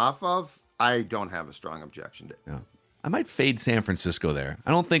coming off of, I don't have a strong objection to it. Yeah. I might fade San Francisco there.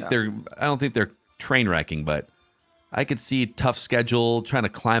 I don't think they're train wrecking, but I could see tough schedule, trying to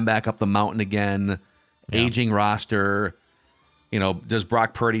climb back up the mountain again, aging roster. Does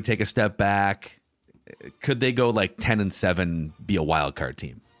Brock Purdy take a step back? Could they go like 10-7, be a wild card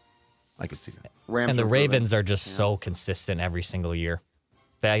team? I could see that. And the Ravens are just so consistent every single year.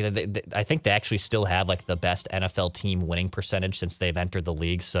 I think they actually still have like the best NFL team winning percentage since they've entered the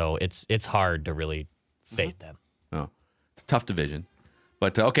league. So it's hard to really fade them. Oh, it's a tough division.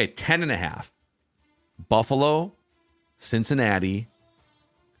 But, okay, 10.5. Buffalo, Cincinnati,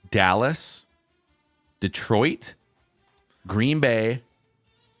 Dallas, Detroit, Green Bay,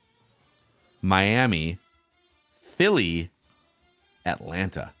 Miami, Philly,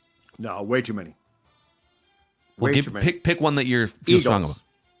 Atlanta. No, way too many. Well, Way too many. pick one that you feel strong about.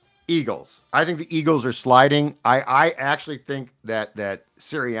 Eagles. I think the Eagles are sliding. I actually think that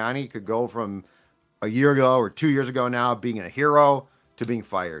Sirianni could go from a year ago or 2 years ago now being a hero to being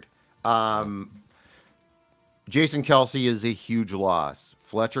fired. Jason Kelsey is a huge loss.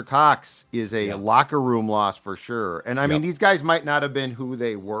 Fletcher Cox is a locker room loss for sure. And I mean, these guys might not have been who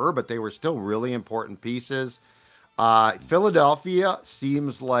they were, but they were still really important pieces. Philadelphia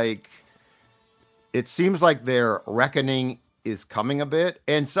seems like their reckoning is coming a bit.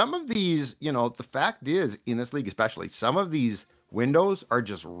 And some of these, the fact is, in this league especially, some of these windows are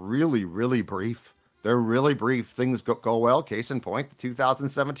just really, really brief. They're really brief. Things go well. Case in point, the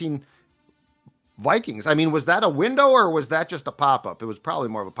 2017 Vikings. I mean, was that a window or was that just a pop-up? It was probably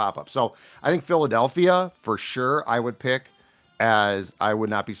more of a pop-up. So I think Philadelphia, for sure, I would pick. as I would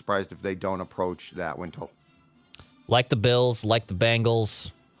not be surprised if they don't approach that win total. Like the Bills, like the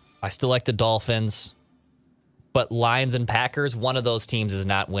Bengals. I still like the Dolphins. But Lions and Packers, one of those teams is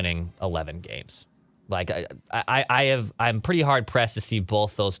not winning 11 games. Like I'm pretty hard pressed to see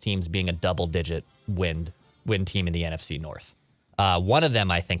both those teams being a double-digit win team in the NFC North. One of them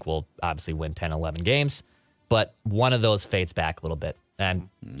I think will obviously win 10, 11 games, but one of those fades back a little bit. And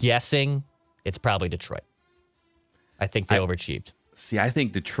I'm guessing it's probably Detroit. I think they overachieved. See, I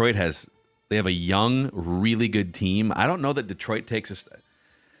think Detroit they have a young, really good team. I don't know that Detroit takes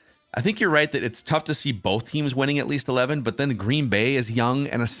I think you're right that it's tough to see both teams winning at least 11, but then Green Bay is young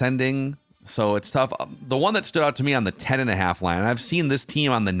and ascending, so it's tough. The one that stood out to me on the 10.5 line, and I've seen this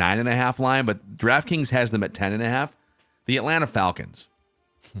team on the 9.5 line, but DraftKings has them at 10.5. The Atlanta Falcons.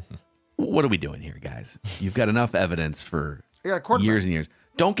 What are we doing here, guys? You've got enough evidence for years and years.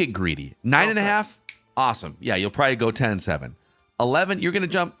 Don't get greedy. 9.5, awesome. Yeah, you'll probably go 10-7. 11, you're going to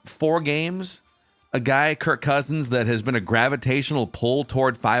jump 4 games. A guy, Kirk Cousins, that has been a gravitational pull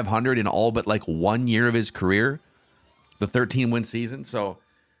toward 500 in all but like 1 year of his career, the 13-win season. So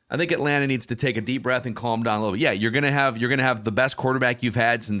I think Atlanta needs to take a deep breath and calm down a little bit. Yeah, you're gonna have the best quarterback you've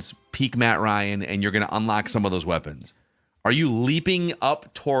had since peak Matt Ryan, and you're gonna unlock some of those weapons. Are you leaping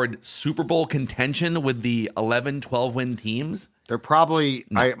up toward Super Bowl contention with the 11, 12-win teams? They're probably.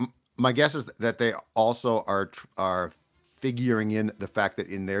 No. My guess is that they also are figuring in the fact that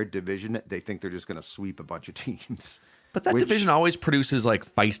in their division, they think they're just going to sweep a bunch of teams. But that division always produces like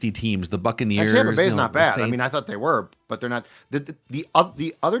feisty teams. The Buccaneers. And Tampa Bay's not bad. I mean, I thought they were, but they're not. The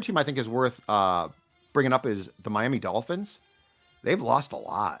other team I think is worth bringing up is the Miami Dolphins. They've lost a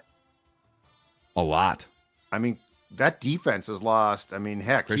lot. A lot. I mean, that defense has lost. I mean,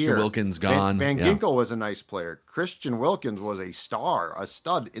 heck, Christian Wilkins gone. Van Ginkel was a nice player. Christian Wilkins was a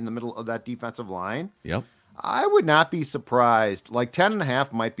stud in the middle of that defensive line. Yep. I would not be surprised. Like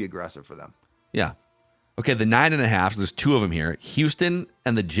 10.5 might be aggressive for them. Yeah. Okay, the 9.5, there's 2 of them here. Houston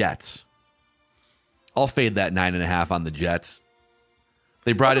and the Jets. I'll fade that 9.5 on the Jets.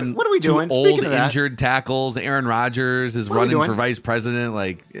 They brought in what are we 2 doing? old injured tackles. Aaron Rodgers is running for vice president.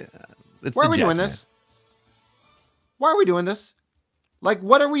 Like, why are we doing this? Why are we doing this? Like,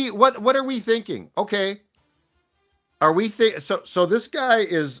 what are we thinking? Okay. Are we so this guy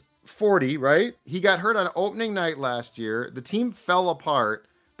is 40, right? He got hurt on opening night last year. The team fell apart,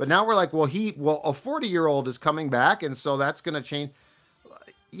 but now we're like, well, a 40-year-old is coming back, and so that's going to change.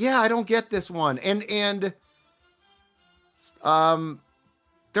 Yeah, I don't get this one. And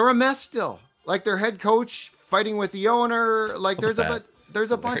they're a mess still. Like their head coach fighting with the owner. Like there's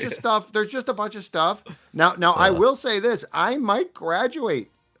a bunch of stuff. There's just a bunch of stuff. Now I will say this. I might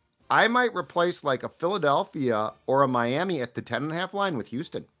graduate. I might replace like a Philadelphia or a Miami at the 10.5 line with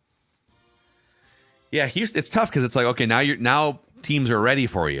Houston. Yeah, Houston. It's tough because it's like, okay, now teams are ready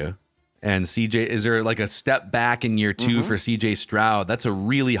for you. And CJ, is there like a step back in year 2 for CJ Stroud? That's a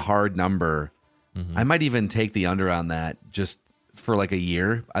really hard number. Mm-hmm. I might even take the under on that just for like a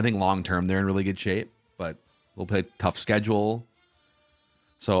year. I think long term they're in really good shape, but we'll play a tough schedule.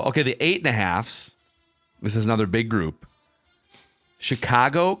 So, okay, the 8.5s. This is another big group.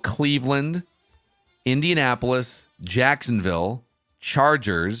 Chicago, Cleveland, Indianapolis, Jacksonville,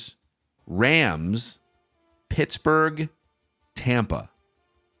 Chargers, Rams, Pittsburgh, Tampa.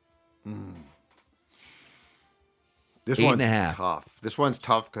 This one's tough. This one's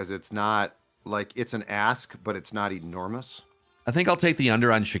tough because it's not like it's an ask, but it's not enormous. I think I'll take the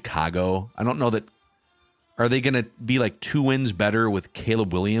under on Chicago. I don't know that. Are they going to be like 2 wins better with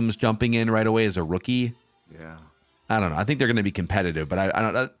Caleb Williams jumping in right away as a rookie? Yeah. I don't know. I think they're going to be competitive, but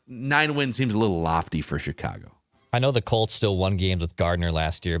I don't. 9 wins seems a little lofty for Chicago. I know the Colts still won games with Gardner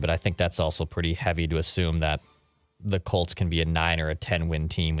last year, but I think that's also pretty heavy to assume that the Colts can be a 9 or a 10-win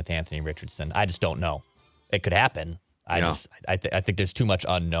team with Anthony Richardson. I just don't know. It could happen. I think there's too much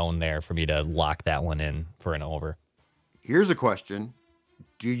unknown there for me to lock that one in for an over. Here's a question.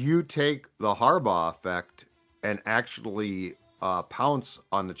 Do you take the Harbaugh effect and actually pounce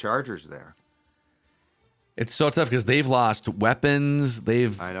on the Chargers there? It's so tough because they've lost weapons.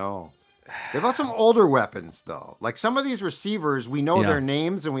 I know. They've got some older weapons, though. Like some of these receivers, we know their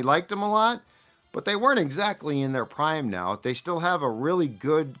names and we liked them a lot, but they weren't exactly in their prime now. They still have a really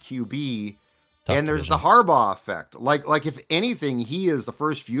good QB, and there's the Harbaugh effect. Like if anything, he is the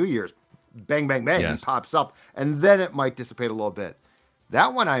first few years, bang, bang, bang, he pops up, and then it might dissipate a little bit.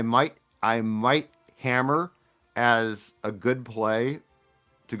 That one I might hammer as a good play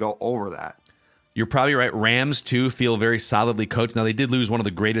to go over that. You're probably right. Rams, too, feel very solidly coached. Now, they did lose one of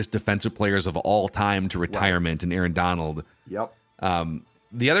the greatest defensive players of all time to retirement in Aaron Donald. Yep.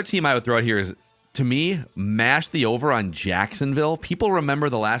 The other team I would throw out here is to me, mash the over on Jacksonville. People remember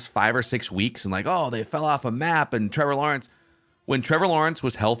the last 5 or 6 weeks and like, oh, they fell off a map. And Trevor Lawrence, when Trevor Lawrence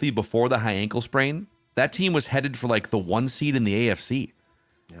was healthy before the high ankle sprain, that team was headed for like the 1 seed in the AFC.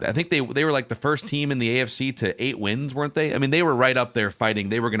 Yeah. I think they were like the first team in the AFC to 8 wins, weren't they? I mean, they were right up there fighting.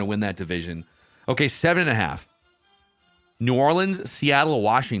 They were going to win that division. Okay, 7.5. New Orleans, Seattle,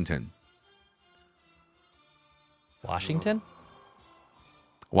 Washington. Washington?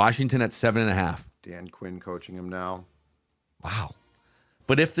 Washington at 7.5. Dan Quinn coaching him now. Wow.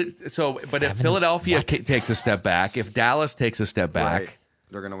 But if Philadelphia takes a step back, if Dallas takes a step back, right.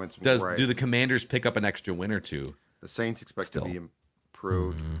 They're going to win some. Do the Commanders pick up an extra win or two? The Saints expect to be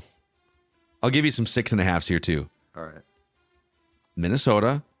improved. Mm-hmm. I'll give you some 6.5s here too. All right.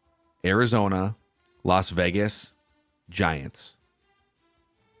 Minnesota, Arizona, Las Vegas, Giants.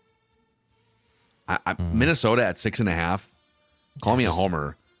 Minnesota at 6.5. Call me a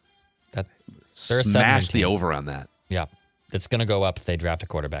homer. Smash the over on that. Yeah, it's going to go up if they draft a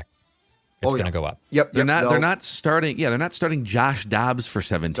quarterback. It's going to go up. Yep. They're not starting. Yeah, they're not starting Josh Dobbs for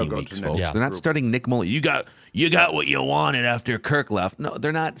 17 weeks, folks. Yeah. They're not starting Nick Mulley. You got what you wanted after Kirk left. No,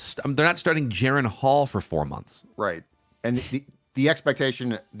 they're not. They're not starting Jaron Hall for 4 months. Right. And the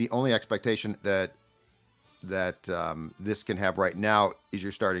expectation, the only expectation that this can have right now is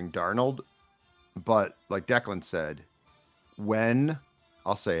you're starting Darnold, but like Declan said, when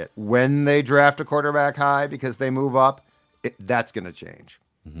they draft a quarterback high because they move up, that's going to change.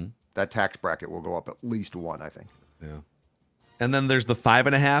 Mm-hmm. That tax bracket will go up at least 1, I think. Yeah. And then there's the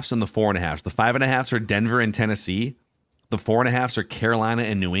 5.5s and the 4.5s. The 5.5s are Denver and Tennessee. The 4.5s are Carolina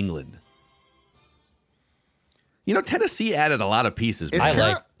and New England. You know, Tennessee added a lot of pieces. I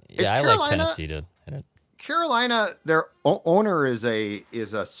like Tennessee to hit it. Carolina, their owner is a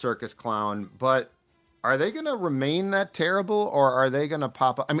circus clown, but are they going to remain that terrible, or are they going to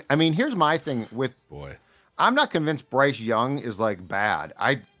pop up? I mean, here's my thing with I'm not convinced Bryce Young is like bad.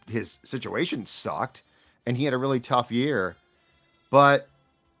 His situation sucked, and he had a really tough year. But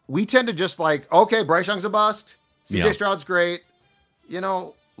we tend to just like, okay, Bryce Young's a bust. CJ Stroud's great. You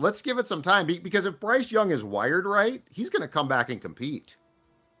know, let's give it some time, because if Bryce Young is wired right, he's going to come back and compete.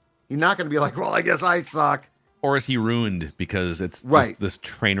 He's not going to be like, well, I guess I suck. Or is he ruined because it's this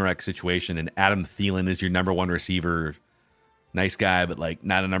train wreck situation, and Adam Thielen is your number 1 receiver? Nice guy, but like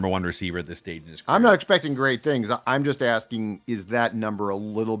not a number 1 receiver at this stage in his career. I'm not expecting great things. I'm just asking, is that number a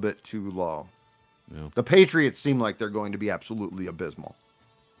little bit too low? Yeah. The Patriots seem like they're going to be absolutely abysmal,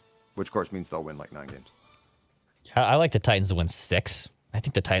 which of course means they'll win like 9 games. Yeah, I like the Titans to win 6. I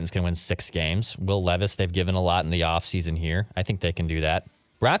think the Titans can win 6 games. Will Levis, they've given a lot in the offseason here. I think they can do that.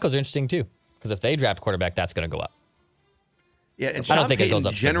 Broncos are interesting too, because if they draft a quarterback, that's going to go up. Yeah, and I don't think it goes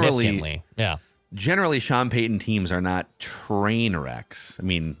up significantly. Yeah. Generally, Sean Payton teams are not train wrecks. I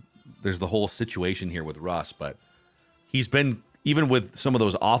mean, there's the whole situation here with Russ, but he's been, even with some of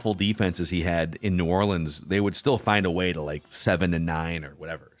those awful defenses he had in New Orleans, they would still find a way to like 7-9 or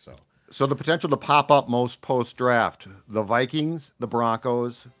whatever. So the potential to pop up most post-draft, the Vikings, the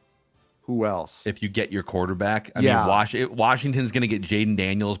Broncos, who else? If you get your quarterback, I mean, Washington's going to get Jaden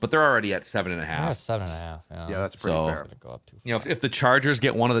Daniels, but they're already at 7.5. Yeah, 7.5. Yeah, that's pretty fair. Go up too far. You know, if the Chargers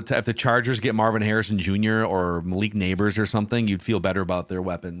get if the Chargers get Marvin Harrison Jr. or Malik Neighbors or something, you'd feel better about their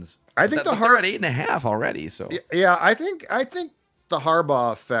weapons. I think they're at 8.5 already. So yeah, I think the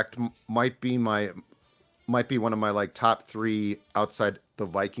Harbaugh effect might be one of my like top 3 outside the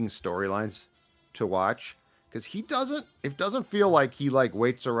Vikings storylines to watch. Because it doesn't feel like he like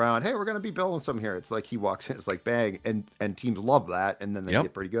waits around. Hey, we're going to be building some here. It's like he walks in, it's like bang, and teams love that, and then they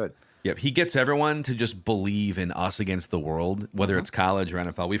get pretty good. Yep, he gets everyone to just believe in us against the world, whether it's college or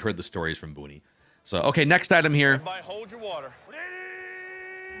NFL. We've heard the stories from Booney. So, okay, next item here. Everybody hold your water.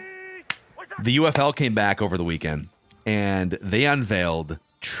 The UFL came back over the weekend, and they unveiled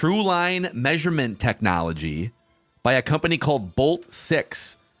True Line measurement technology by a company called Bolt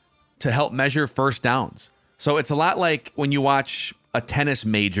 6 to help measure first downs. So it's a lot like when you watch a tennis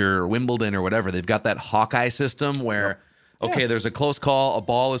major or Wimbledon or whatever. They've got that Hawkeye system where, there's a close call, a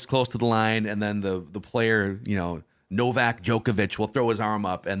ball is close to the line, and then the player, Novak Djokovic will throw his arm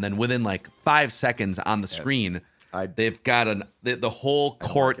up, and then within like 5 seconds on the screen, they've got the whole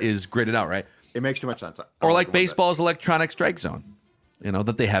court is gridded out, right? It makes too much sense. Or like baseball's electronic strike zone,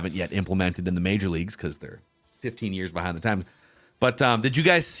 that they haven't yet implemented in the major leagues because they're 15 years behind the times. But did you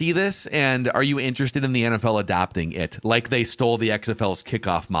guys see this? And are you interested in the NFL adopting it like they stole the XFL's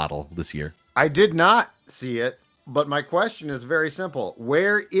kickoff model this year? I did not see it, but my question is very simple.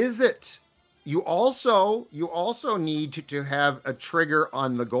 Where is it? You also need to have a trigger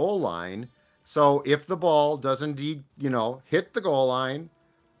on the goal line. So if the ball does indeed, hit the goal line,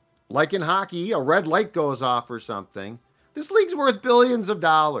 like in hockey, a red light goes off or something. This league's worth billions of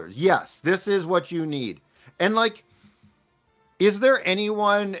dollars. Yes, this is what you need. And like, is there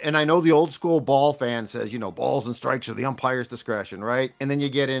anyone, and I know the old school ball fan says, balls and strikes are the umpire's discretion, right? And then you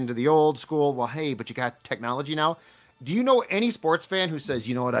get into the old school, well, hey, but you got technology now. Do you know any sports fan who says,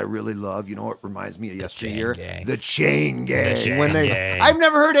 you know what I really love? You know what reminds me of yesteryear? The chain gang. I've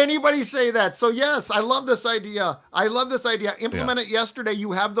never heard anybody say that. So yes, I love this idea. Implement it yesterday.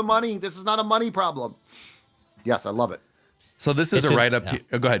 You have the money. This is not a money problem. Yes, I love it. So this is a write-up.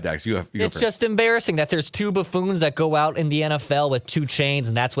 Yeah. Go ahead, Dax. It's just embarrassing that there's two buffoons that go out in the NFL with two chains,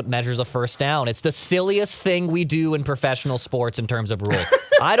 and that's what measures a first down. It's the silliest thing we do in professional sports in terms of rules.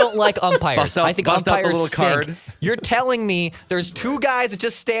 I don't like umpires. I think umpires stink. Card. You're telling me there's two guys that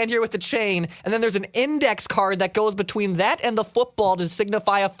just stand here with the chain, and then there's an index card that goes between that and the football to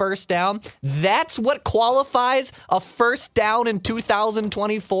signify a first down? That's what qualifies a first down in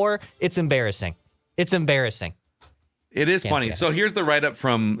 2024? It's embarrassing. It's embarrassing. It is funny. So here's the write-up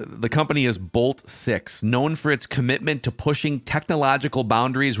from the company is Bolt 6, known for its commitment to pushing technological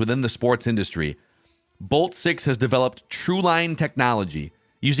boundaries within the sports industry. Bolt 6 has developed TrueLine technology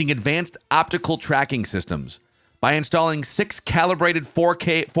using advanced optical tracking systems. By installing 6 calibrated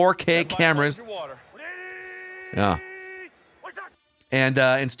 4K cameras, and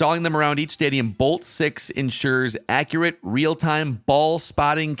installing them around each stadium, Bolt 6 ensures accurate real-time ball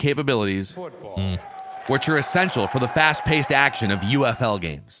spotting capabilities. Which are essential for the fast-paced action of UFL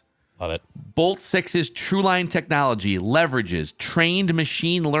games. Love it. Bolt 6's TrueLine technology leverages trained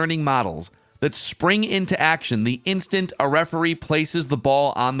machine learning models that spring into action the instant a referee places the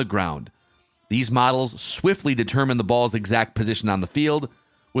ball on the ground. These models swiftly determine the ball's exact position on the field,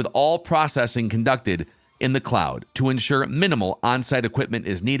 with all processing conducted in the cloud to ensure minimal on-site equipment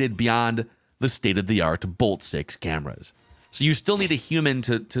is needed beyond the state-of-the-art Bolt 6 cameras. So you still need a human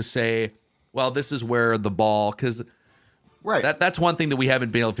to say, well, this is where the ball, because that's one thing that we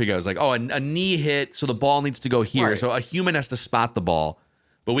haven't been able to figure out. It's like, a knee hit, so the ball needs to go here. Right. So a human has to spot the ball,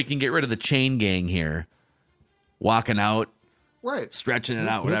 but we can get rid of the chain gang here, walking out, stretching it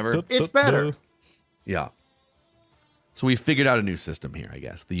out, whatever. It's better. Yeah. So we figured out a new system here, I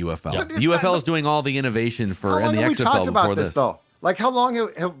guess, the UFL. Yeah. The UFL is doing all the innovation for, and the XFL before this. Though? Like, how long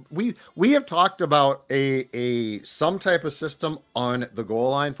have we have talked about a some type of system on the goal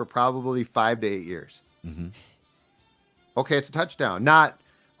line for probably 5 to 8 years. Mm-hmm. Okay, it's a touchdown. Not,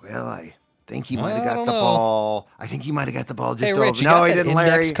 well, I think he might have got the ball. I think he might have got the ball just Rich, over. No, he didn't, Larry.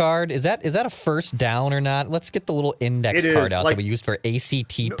 Index card. Is that a first down or not? Let's get the little index card out that we used for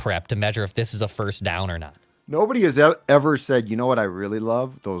ACT prep to measure if this is a first down or not. Nobody has ever said, you know what I really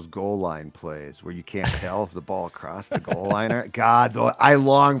love? Those goal line plays where you can't tell if the ball crossed the goal line. God, I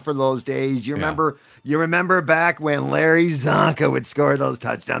long for those days. You remember back when Larry Zonka would score those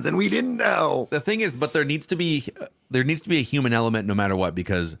touchdowns and we didn't know. The thing is, but there needs to be a human element no matter what,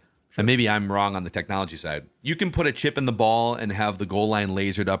 because and maybe I'm wrong on the technology side. You can put a chip in the ball and have the goal line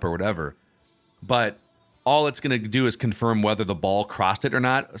lasered up or whatever, but all it's going to do is confirm whether the ball crossed it or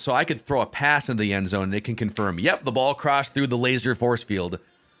not. So I could throw a pass into the end zone and it can confirm, yep, the ball crossed through the laser force field.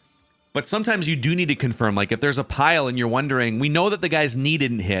 But sometimes you do need to confirm, like if there's a pile and you're wondering, we know that the guy's knee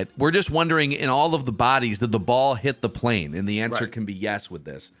didn't hit. We're just wondering in all of the bodies, did the ball hit the plane? And the answer can be yes with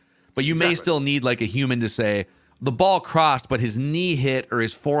this. But you may still need like a human to say, the ball crossed, but his knee hit or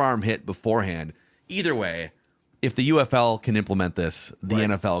his forearm hit beforehand. Either way, if the UFL can implement this, the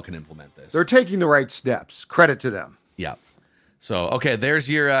NFL can implement this. They're taking the right steps. Credit to them. Yeah. So, okay, there's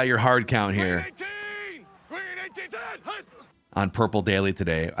your hard count here. Green 18, on Purple Daily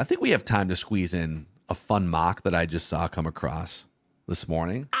today. I think we have time to squeeze in a fun mock that I just saw come across this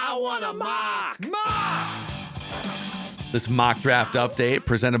morning. I want a mock. This mock draft update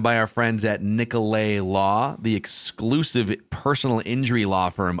presented by our friends at Nicolay Law, the exclusive personal injury law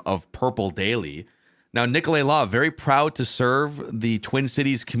firm of Purple Daily. Now, Nicolay Law, very proud to serve the Twin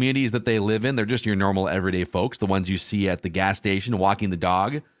Cities communities that they live in. They're just your normal everyday folks, the ones you see at the gas station walking the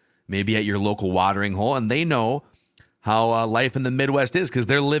dog, maybe at your local watering hole, and they know how life in the Midwest is because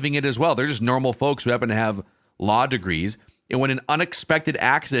they're living it as well. They're just normal folks who happen to have law degrees. And when an unexpected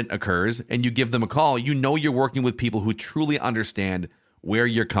accident occurs and you give them a call, you know you're working with people who truly understand where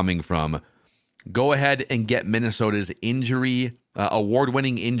you're coming from. Go ahead and get Minnesota's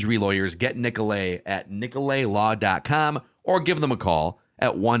award-winning injury lawyers. Get Nicolay at nicolaylaw.com or give them a call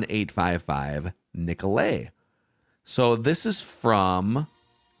at 1-855-NICOLAY. So this is from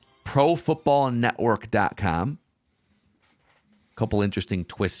profootballnetwork.com. A couple interesting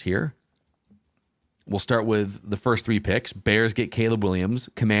twists here. We'll start with the first three picks. Bears get Caleb Williams.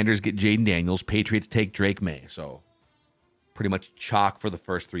 Commanders get Jaden Daniels. Patriots take Drake May. So pretty much chalk for the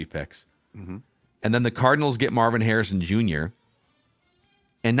first 3 picks. Mm-hmm. And then the Cardinals get Marvin Harrison Jr.,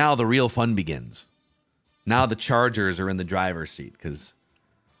 and now the real fun begins. Now the Chargers are in the driver's seat because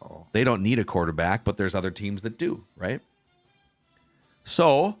they don't need a quarterback, but there's other teams that do, right?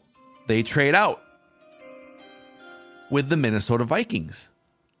 So they trade out with the Minnesota Vikings,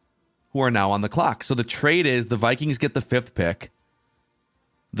 who are now on the clock. So the trade is the Vikings get the 5th pick.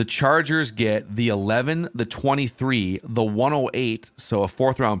 The Chargers get the 11, the 23, the 108, so a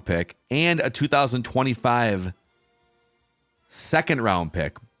 4th-round pick, and a 2025 second-round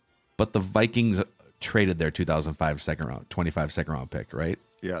pick. But the Vikings traded their 2005 second-round pick, right?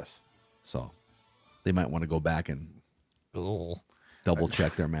 Yes. So they might want to go back and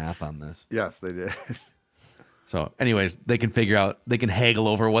double-check their math on this. Yes, they did. So anyways, they can haggle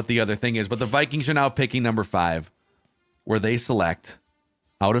over what the other thing is. But the Vikings are now picking number 5, where they select,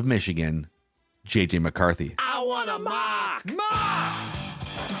 out of Michigan, J.J. McCarthy. I want a mock.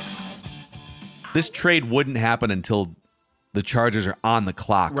 This trade wouldn't happen until the Chargers are on the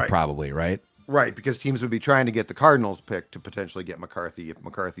clock, probably, right? Right, because teams would be trying to get the Cardinals pick to potentially get McCarthy if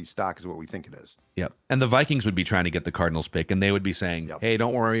McCarthy's stock is what we think it is. Yep. And the Vikings would be trying to get the Cardinals pick, and they would be saying, hey,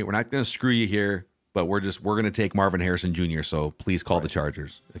 don't worry, we're not going to screw you here, but we're going to take Marvin Harrison Jr., so please call the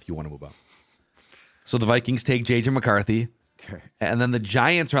Chargers if you want to move up. So the Vikings take J.J. McCarthy, and then the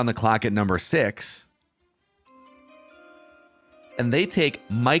Giants are on the clock at number 6, and they take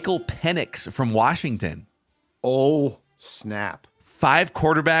Michael Penix from Washington. Oh, snap. 5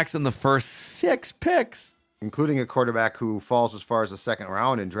 quarterbacks in the first 6 picks. Including a quarterback who falls as far as the 2nd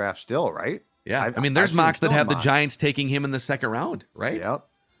round in draft still, right? Yeah. I mean, there's mocks that have the Giants taking him in the 2nd round, right? Yep.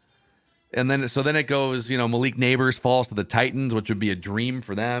 And then it goes, Malik Neighbors falls to the Titans, which would be a dream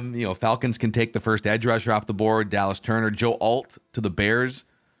for them. Falcons can take the first edge rusher off the board, Dallas Turner, Joe Alt to the Bears.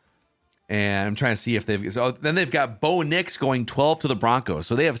 And I'm trying to see if then they've got Bo Nix going 12 to the Broncos.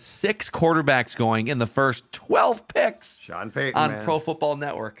 So they have 6 quarterbacks going in the first 12 picks Sean Payton, on Pro Football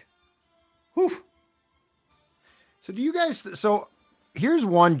Network. Whew. So do you guys, here's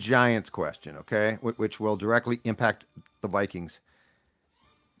one Giants question, okay, which will directly impact the Vikings.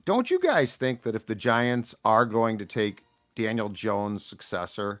 Don't you guys think that if the Giants are going to take Daniel Jones'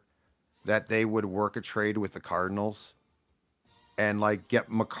 successor, that they would work a trade with the Cardinals and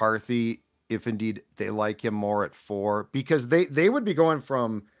get McCarthy if indeed they like him more at 4? Because they would be going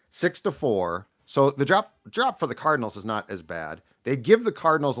from 6 to 4. So the drop for the Cardinals is not as bad. They give the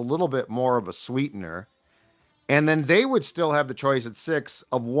Cardinals a little bit more of a sweetener, and then they would still have the choice at 6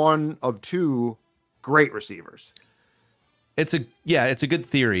 of 1 of 2 great receivers. It's a good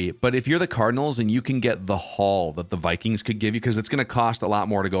theory, but if you're the Cardinals and you can get the haul that the Vikings could give you, because it's going to cost a lot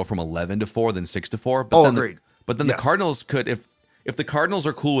more to go from 11 to 4 than 6 to 4. But agreed. But then the Cardinals could, if the Cardinals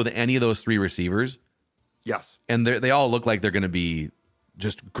are cool with any of those 3 receivers, yes, and they all look like they're going to be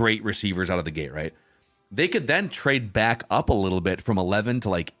just great receivers out of the gate, right? They could then trade back up a little bit from 11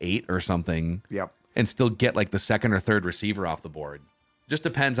 to 8 or something, and still get the 2nd or 3rd receiver off the board. Just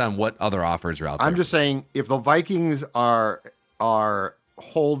depends on what other offers are out there. I'm just saying, if the Vikings are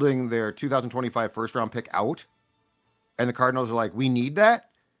holding their 2025 first-round pick out, and the Cardinals are like, we need that,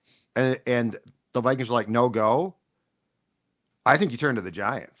 and the Vikings are like, no go, I think you turn to the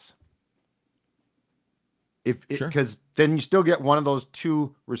Giants. Because then you still get one of those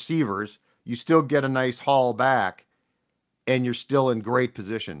 2 receivers, you still get a nice haul back, and you're still in great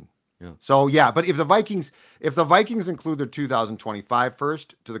position. Yeah. So but if the Vikings include their 2025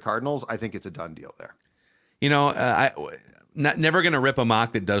 first to the Cardinals, I think it's a done deal there. Never going to rip a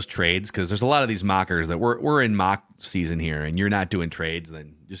mock that does trades, because there's a lot of these mockers that we're in mock season here, and you're not doing trades,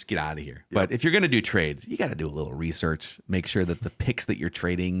 then just get out of here. Yep. But if you're going to do trades, you got to do a little research. Make sure that the picks that you're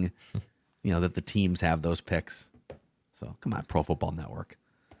trading, that the teams have those picks. So come on, Pro Football Network.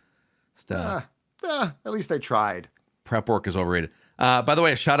 At least they tried. Prep work is overrated. By the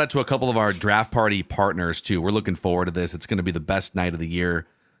way, a shout out to a couple of our draft party partners too. We're looking forward to this. It's going to be the best night of the year.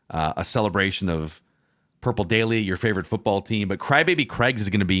 A celebration of Purple Daily, your favorite football team. But Crybaby Craig's is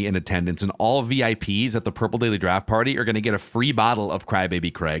going to be in attendance, and all VIPs at the Purple Daily draft party are going to get a free bottle of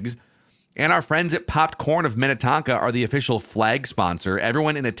Crybaby Craig's. And our friends at Popped Corn of Minnetonka are the official flag sponsor.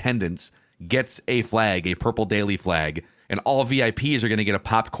 Everyone in attendance gets a flag, a Purple Daily flag, and all VIPs are going to get a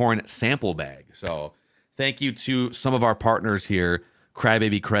Popped Corn sample bag. So thank you to some of our partners here,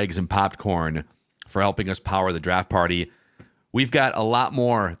 Crybaby Craig's and Popped Corn, for helping us power the draft party. We've got a lot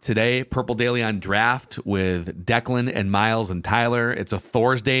more today. Purple Daily on Draft with Declan and Miles and Tyler. It's a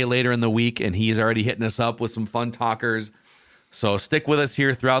Thursday later in the week, and he's already hitting us up with some fun talkers. So stick with us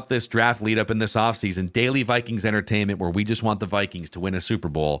here throughout this draft lead up in this offseason. Daily Vikings entertainment, where we just want the Vikings to win a Super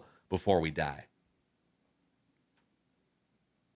Bowl before we die.